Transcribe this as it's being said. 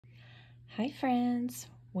Hi friends,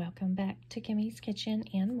 welcome back to Kimmy's Kitchen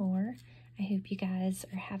and more. I hope you guys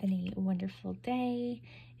are having a wonderful day.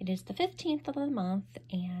 It is the 15th of the month,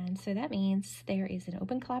 and so that means there is an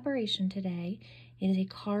open collaboration today. It is a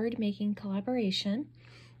card making collaboration,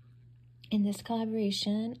 and this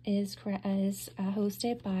collaboration is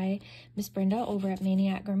hosted by Miss Brenda over at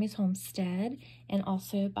Maniac Gurme's Homestead, and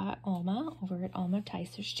also by Alma over at Alma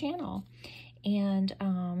Ticer's channel. And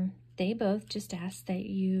they both just asked that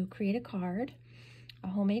you create a card, a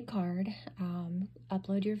homemade card,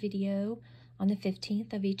 upload your video on the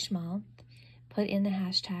 15th of each month, put in the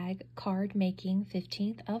hashtag card making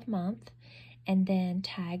 15th of month, and then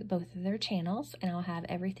tag both of their channels, and I'll have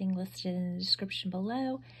everything listed in the description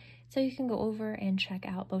below so you can go over and check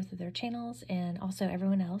out both of their channels and also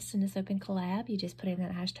everyone else in this open collab. You just put in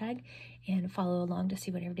that hashtag and follow along to see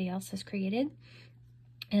what everybody else has created.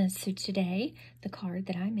 And so today, the card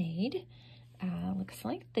that I made looks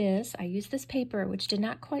like this. I used this paper, which did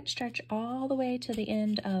not quite stretch all the way to the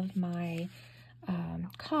end of my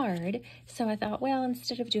card. So I thought, well,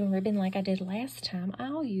 instead of doing ribbon like I did last time,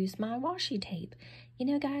 I'll use my washi tape. You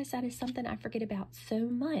know, guys, that is something I forget about so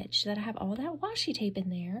much, that I have all that washi tape in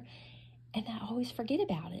there, and I always forget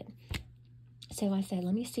about it. So I said,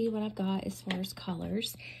 let me see what I've got as far as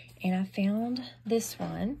colors. And I found this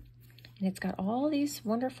one. And it's got all these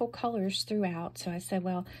wonderful colors throughout. So I said,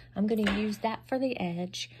 well, I'm going to use that for the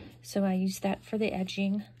edge. So I used that for the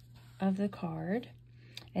edging of the card.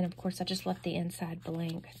 And of course, I just left the inside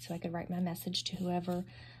blank so I could write my message to whoever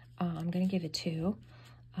I'm going to give it to.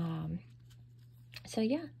 So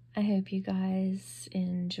yeah, I hope you guys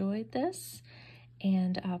enjoyed this.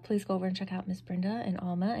 And please go over and check out Miss Brenda and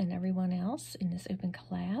Alma and everyone else in this open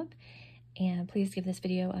collab. And please give this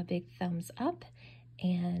video a big thumbs up.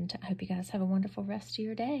 And I hope you guys have a wonderful rest of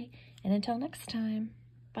your day. And until next time,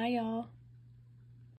 bye y'all.